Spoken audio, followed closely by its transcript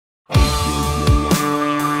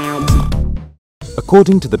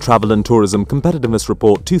According to the Travel and Tourism Competitiveness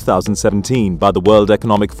Report 2017 by the World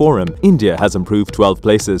Economic Forum, India has improved 12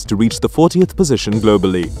 places to reach the 40th position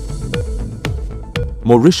globally.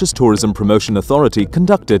 Mauritius Tourism Promotion Authority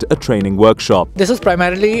conducted a training workshop. This is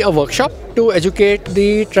primarily a workshop to educate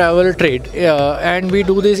the travel trade, and we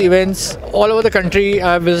do these events all over the country.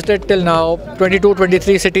 I have visited till now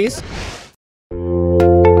 22-23 cities.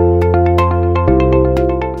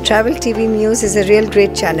 TravelTV.News is a real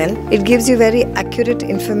great channel. It gives you very accurate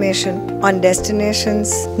information on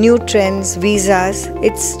destinations, new trends, visas.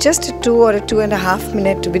 It's just a 2 or a 2.5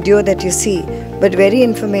 minute video that you see, but very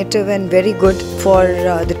informative and very good for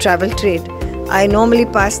the travel trade. I normally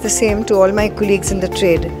pass the same to all my colleagues in the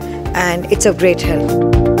trade, and it's a great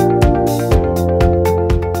help.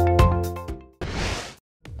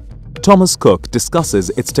 Thomas Cook discusses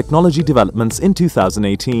its technology developments in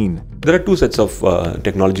 2018. There are two sets of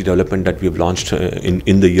technology development that we have launched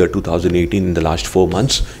in the year 2018 in the last 4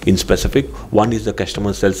 months in specific. One is the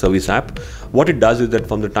customer self-service app. What it does is that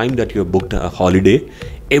from the time that you have booked a holiday,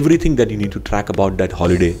 everything that you need to track about that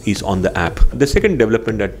holiday is on the app. The second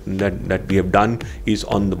development that we have done is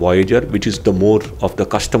on the Voyager, which is the more of the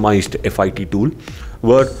customized FIT tool,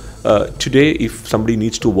 where today if somebody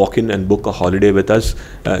needs to walk in and book a holiday with us,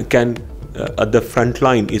 at the front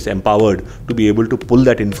line is empowered to be able to pull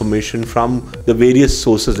that information from the various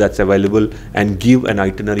sources that's available and give an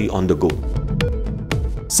itinerary on the go.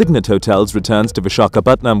 Cygnett Hotels returns to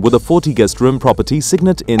Visakhapatnam with a 40-guest room property,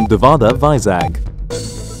 Cygnett Inn Duvvada, Vizag.